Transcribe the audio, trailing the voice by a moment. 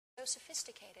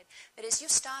sophisticated that as you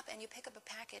stop and you pick up a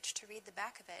package to read the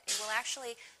back of it, it will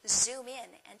actually zoom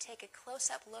in and take a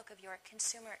close-up look of your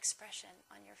consumer expression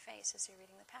on your face as you're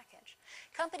reading the package.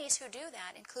 Companies who do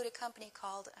that include a company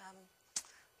called,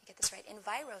 you get this right,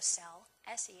 EnviroCell,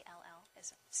 S-E-L-L,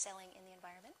 is selling in the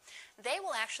environment. They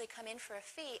will actually come in for a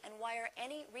fee and wire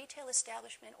any retail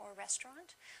establishment or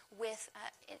restaurant with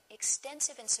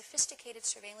extensive and sophisticated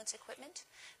surveillance equipment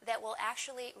that will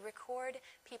actually record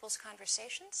people's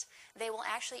conversations. They will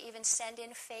actually even send in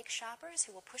fake shoppers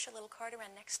who will push a little cart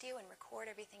around next to you and record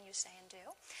everything you say and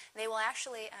do. They will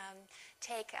actually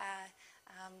take...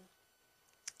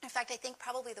 in fact, I think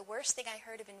probably the worst thing I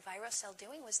heard of EnviroCell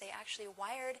doing was they actually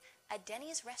wired a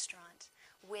Denny's restaurant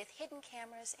with hidden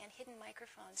cameras and hidden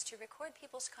microphones to record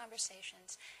people's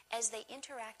conversations as they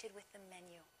interacted with the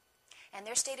menu. And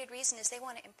their stated reason is they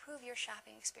want to improve your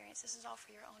shopping experience. This is all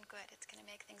for your own good. It's going to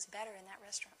make things better in that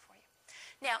restaurant for you.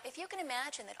 Now, if you can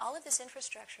imagine that all of this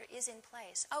infrastructure is in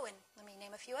place, oh, and let me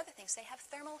name a few other things. They have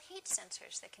thermal heat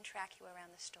sensors that can track you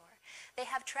around the store. They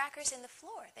have trackers in the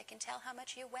floor that can tell how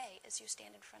much you weigh as you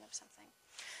stand in front of something.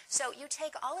 So you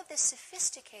take all of this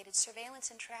sophisticated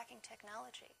surveillance and tracking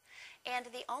technology,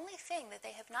 and the only thing that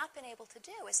they have not been able to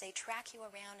do as they track you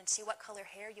around and see what color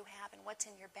hair you have and what's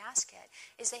in your basket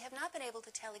is they have not been able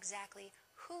to tell exactly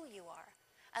who you are,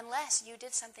 unless you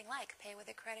did something like pay with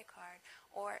a credit card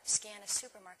or scan a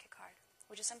supermarket card,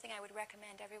 which is something I would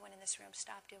recommend everyone in this room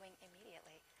stop doing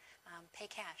immediately. Pay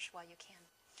cash while you can.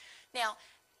 Now,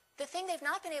 the thing they've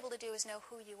not been able to do is know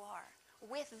who you are.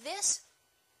 With this,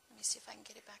 let me see if I can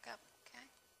get it back up, okay?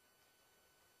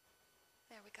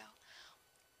 There we go.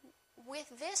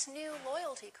 With this new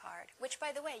loyalty card, which,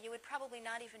 by the way, you would probably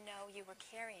not even know you were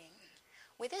carrying,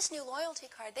 with this new loyalty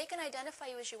card, they can identify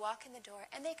you as you walk in the door,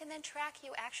 and they can then track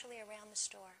you actually around the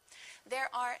store. There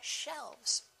are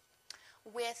shelves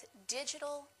with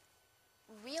digital,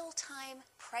 real-time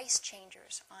price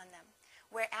changers on them,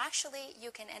 where actually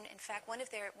you can, and in fact, one of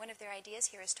their ideas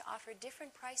here is to offer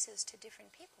different prices to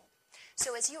different people.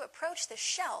 So as you approach the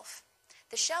shelf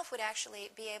would actually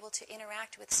be able to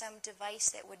interact with some device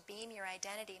that would beam your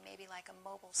identity, maybe like a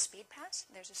mobile speed pass.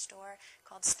 There's a store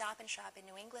called Stop and Shop in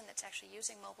New England that's actually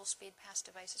using mobile speed pass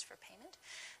devices for payment.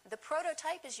 The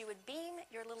prototype is you would beam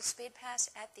your little speed pass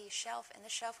at the shelf, and the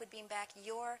shelf would beam back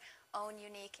your own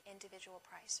unique individual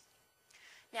price.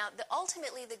 Now,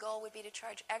 ultimately, the goal would be to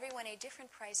charge everyone a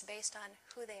different price based on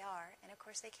who they are, and of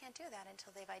course, they can't do that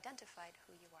until they've identified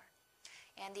who you are.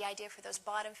 And the idea for those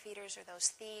bottom feeders or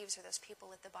those thieves or those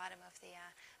people at the bottom of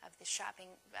the shopping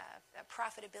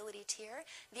profitability tier,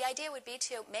 the idea would be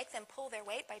to make them pull their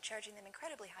weight by charging them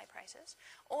incredibly high prices,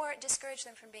 or discourage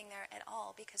them from being there at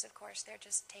all because, of course, they're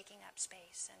just taking up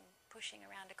space and pushing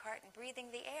around a cart and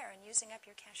breathing the air and using up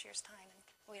your cashier's time. And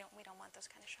we don't want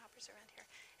those kind of shoppers around here.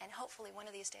 And hopefully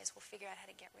one of these days we'll figure out how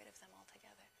to get rid of them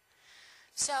altogether.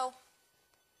 So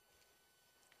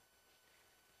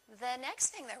the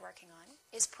next thing they're working on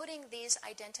is putting these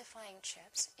identifying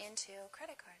chips into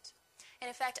credit cards. And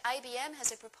in fact, IBM has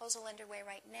a proposal underway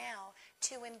right now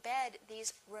to embed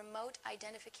these remote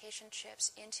identification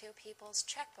chips into people's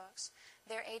checkbooks,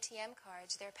 their ATM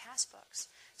cards, their passbooks,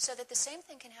 so that the same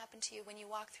thing can happen to you when you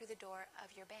walk through the door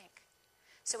of your bank.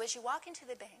 So as you walk into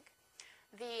the bank,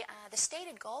 the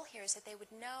stated goal here is that they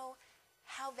would know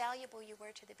how valuable you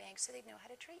were to the bank so they'd know how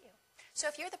to treat you. So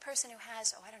if you're the person who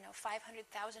has, $500,000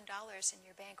 in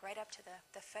your bank right up to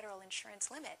the federal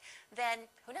insurance limit, then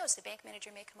who knows, the bank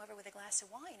manager may come over with a glass of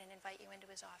wine and invite you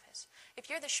into his office. If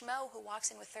you're the schmo who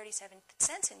walks in with 37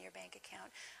 cents in your bank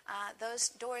account, those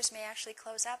doors may actually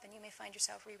close up and you may find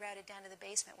yourself rerouted down to the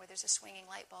basement where there's a swinging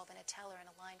light bulb and a teller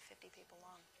and a line 50 people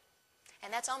long.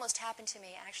 And that's almost happened to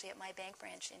me actually at my bank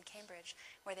branch in Cambridge,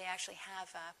 where they actually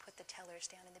have put the tellers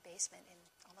down in the basement,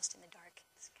 almost in the dark.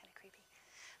 It's kind of creepy.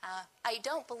 I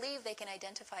don't believe they can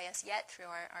identify us yet through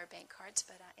our bank cards,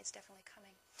 but it's definitely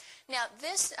coming. Now,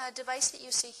 this device that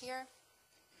you see here,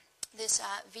 this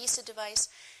Visa device,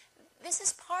 this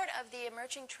is part of the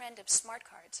emerging trend of smart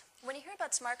cards. When you hear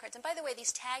about smart cards, and by the way,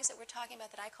 these tags that we're talking about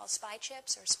that I call spy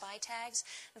chips or spy tags,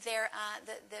 they're,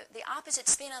 the opposite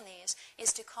spin on these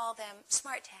is to call them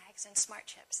smart tags and smart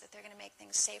chips, that they're going to make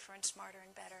things safer and smarter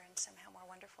and better and somehow more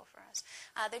wonderful for us.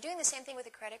 They're doing the same thing with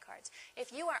the credit cards.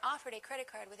 If you are offered a credit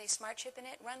card with a smart chip in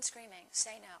it, run screaming,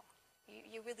 say no.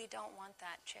 You really don't want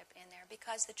that chip in there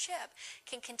because the chip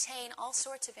can contain all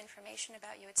sorts of information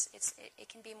about you. It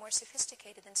can be more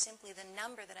sophisticated than simply the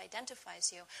number that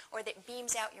identifies you or that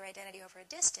beams out your identity over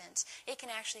a distance. It can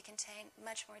actually contain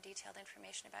much more detailed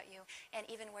information about you, and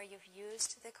even where you've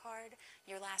used the card,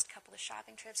 your last couple of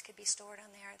shopping trips could be stored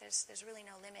on there. There's really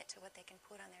no limit to what they can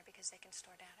put on there because they can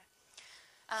store data.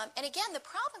 And again, the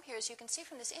problem here, as you can see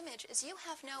from this image, is you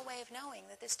have no way of knowing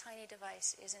that this tiny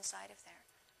device is inside of there.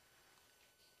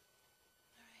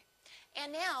 All right.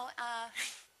 And now,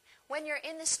 when you're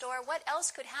in the store, what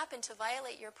else could happen to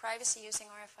violate your privacy using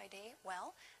RFID?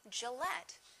 Well,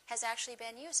 Gillette has actually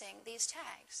been using these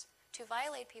tags to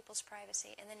violate people's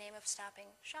privacy in the name of stopping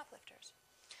shoplifters.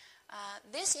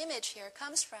 This image here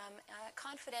comes from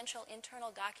confidential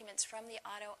internal documents from the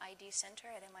Auto ID Center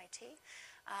at MIT.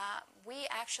 We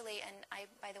actually, and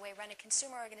I, by the way, run a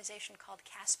consumer organization called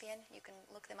Caspian. You can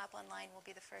look them up online. Will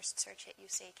be the first search hit you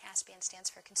see. Caspian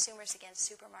stands for Consumers Against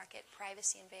Supermarket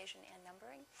Privacy Invasion and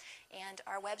Numbering. And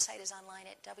our website is online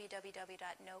at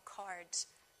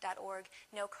www.nocards.org.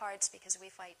 No cards because we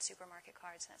fight supermarket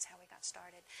cards, and that's how we got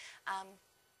started.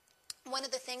 One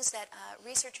of the things that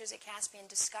researchers at Caspian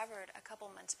discovered a couple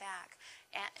months back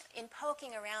in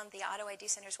poking around the Auto ID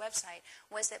Center's website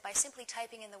was that by simply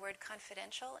typing in the word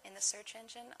confidential in the search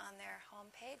engine on their home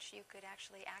page, you could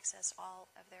actually access all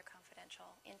of their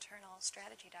confidential internal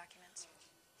strategy documents.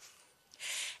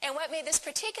 And what made this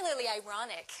particularly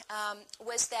ironic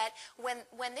was that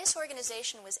when this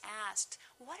organization was asked,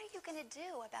 what are you going to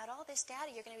do about all this data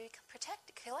you're going to be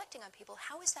collecting on people?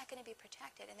 How is that going to be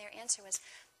protected? And their answer was,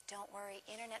 don't worry,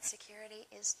 internet security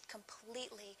is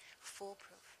completely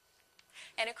foolproof.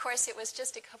 And of course, it was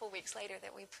just a couple weeks later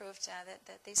that we proved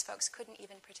that these folks couldn't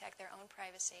even protect their own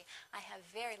privacy. I have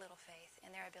very little faith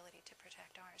in their ability to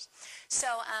protect ours.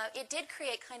 So it did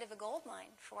create kind of a gold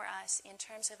mine for us in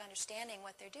terms of understanding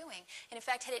what they're doing. And in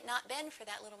fact, had it not been for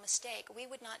that little mistake, we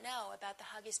would not know about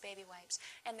the Huggies baby wipes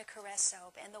and the Caress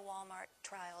soap and the Walmart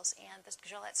trials and the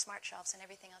Gillette smart shelves and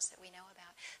everything else that we know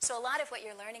about. So a lot of what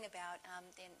you're learning about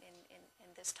in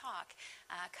this talk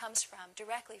comes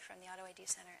directly from the Auto ID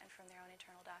Center and from their own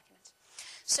internal documents.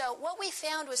 So what we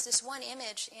found was this one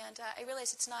image, and I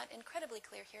realize it's not incredibly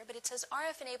clear here, but it says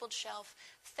RF-enabled shelf,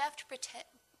 theft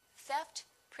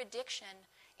prediction,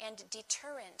 and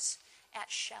deterrence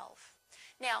at shelf.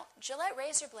 Now, Gillette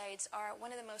razor blades are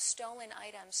one of the most stolen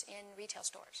items in retail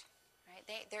stores. Right?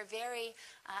 They're very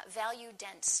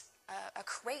value-dense. A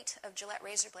crate of Gillette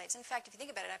razor blades. In fact, if you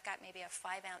think about it, I've got maybe a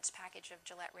 5-ounce package of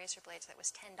Gillette razor blades that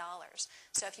was $10.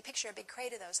 So if you picture a big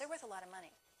crate of those, they're worth a lot of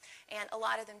money. And a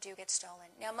lot of them do get stolen.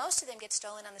 Now, most of them get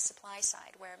stolen on the supply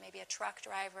side, where maybe a truck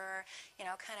driver,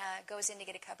 kind of goes in to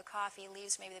get a cup of coffee,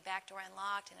 leaves maybe the back door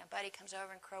unlocked, and a buddy comes over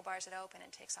and crowbars it open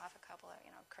and takes off a couple of,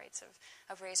 crates of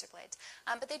razor blades.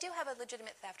 But they do have a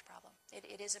legitimate theft problem.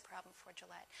 It is a problem for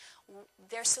Gillette.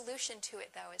 Their solution to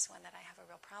it, though, is one that I have a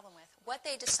real problem with. What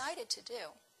they decided to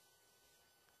do,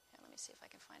 let me see if I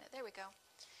can find it. There we go.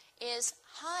 Is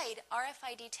hide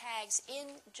RFID tags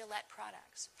in Gillette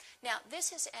products. Now, this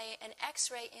is an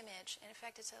X-ray image, and in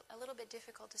fact, it's a little bit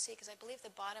difficult to see because I believe the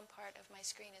bottom part of my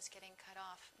screen is getting cut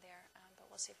off there, but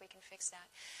we'll see if we can fix that.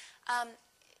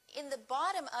 In the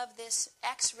bottom of this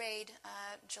X-rayed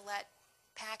Gillette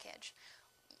package,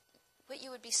 what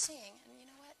you would be seeing, and you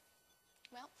know what?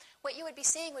 Well, what you would be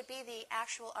seeing would be the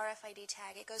actual RFID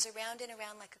tag. It goes around and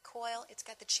around like a coil. It's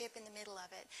got the chip in the middle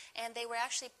of it. And they were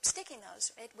actually sticking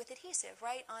those with adhesive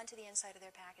right onto the inside of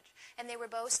their package. And they were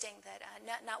boasting that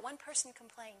not one person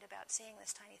complained about seeing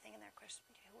this tiny thing in there. Of course,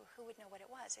 who would know what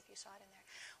it was if you saw it in there?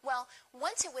 Well,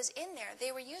 once it was in there,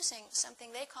 they were using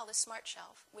something they call a smart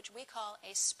shelf, which we call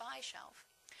a spy shelf,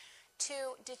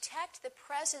 to detect the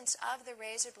presence of the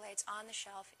razor blades on the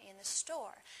shelf in the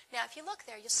store. Now, if you look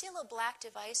there, you'll see a little black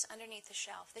device underneath the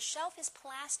shelf. The shelf is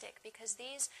plastic because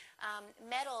these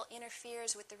metal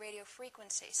interferes with the radio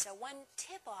frequency. So one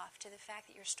tip-off to the fact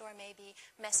that your store may be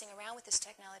messing around with this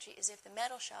technology is if the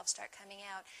metal shelves start coming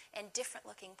out and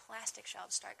different-looking plastic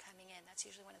shelves start coming in. That's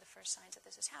usually one of the first signs that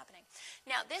this is happening.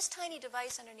 Now, this tiny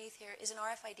device underneath here is an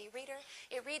RFID reader.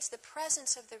 It reads the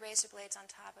presence of the razor blades on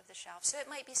top of the shelf. So it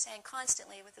might be saying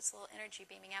constantly with its little energy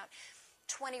beaming out,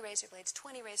 20 razor blades,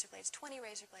 20 razor blades, 20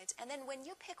 razor blades. And then when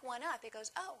you pick one up, it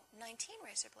goes, oh, 19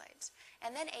 razor blades.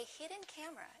 And then a hidden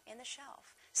camera in the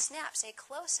shelf snaps a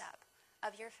close-up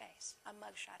of your face, a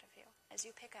mugshot of you, as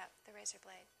you pick up the razor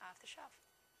blade off the shelf.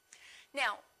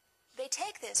 Now, they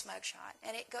take this mugshot,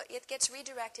 and it gets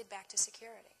redirected back to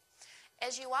security.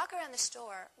 As you walk around the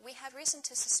store, we have reason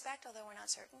to suspect, although we're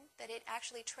not certain, that it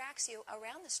actually tracks you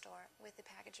around the store with the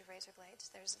package of razor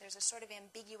blades. There's a sort of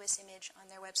ambiguous image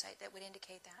on their website that would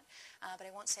indicate that, but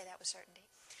I won't say that with certainty.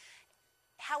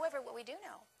 However, what we do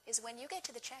know is when you get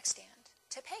to the check stand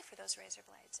to pay for those razor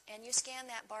blades, and you scan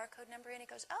that barcode number in,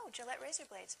 it goes, oh, Gillette razor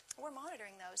blades, we're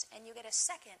monitoring those, and you get a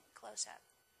second close-up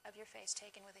of your face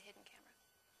taken with a hidden camera.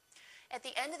 At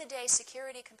the end of the day,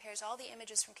 security compares all the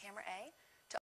images from camera A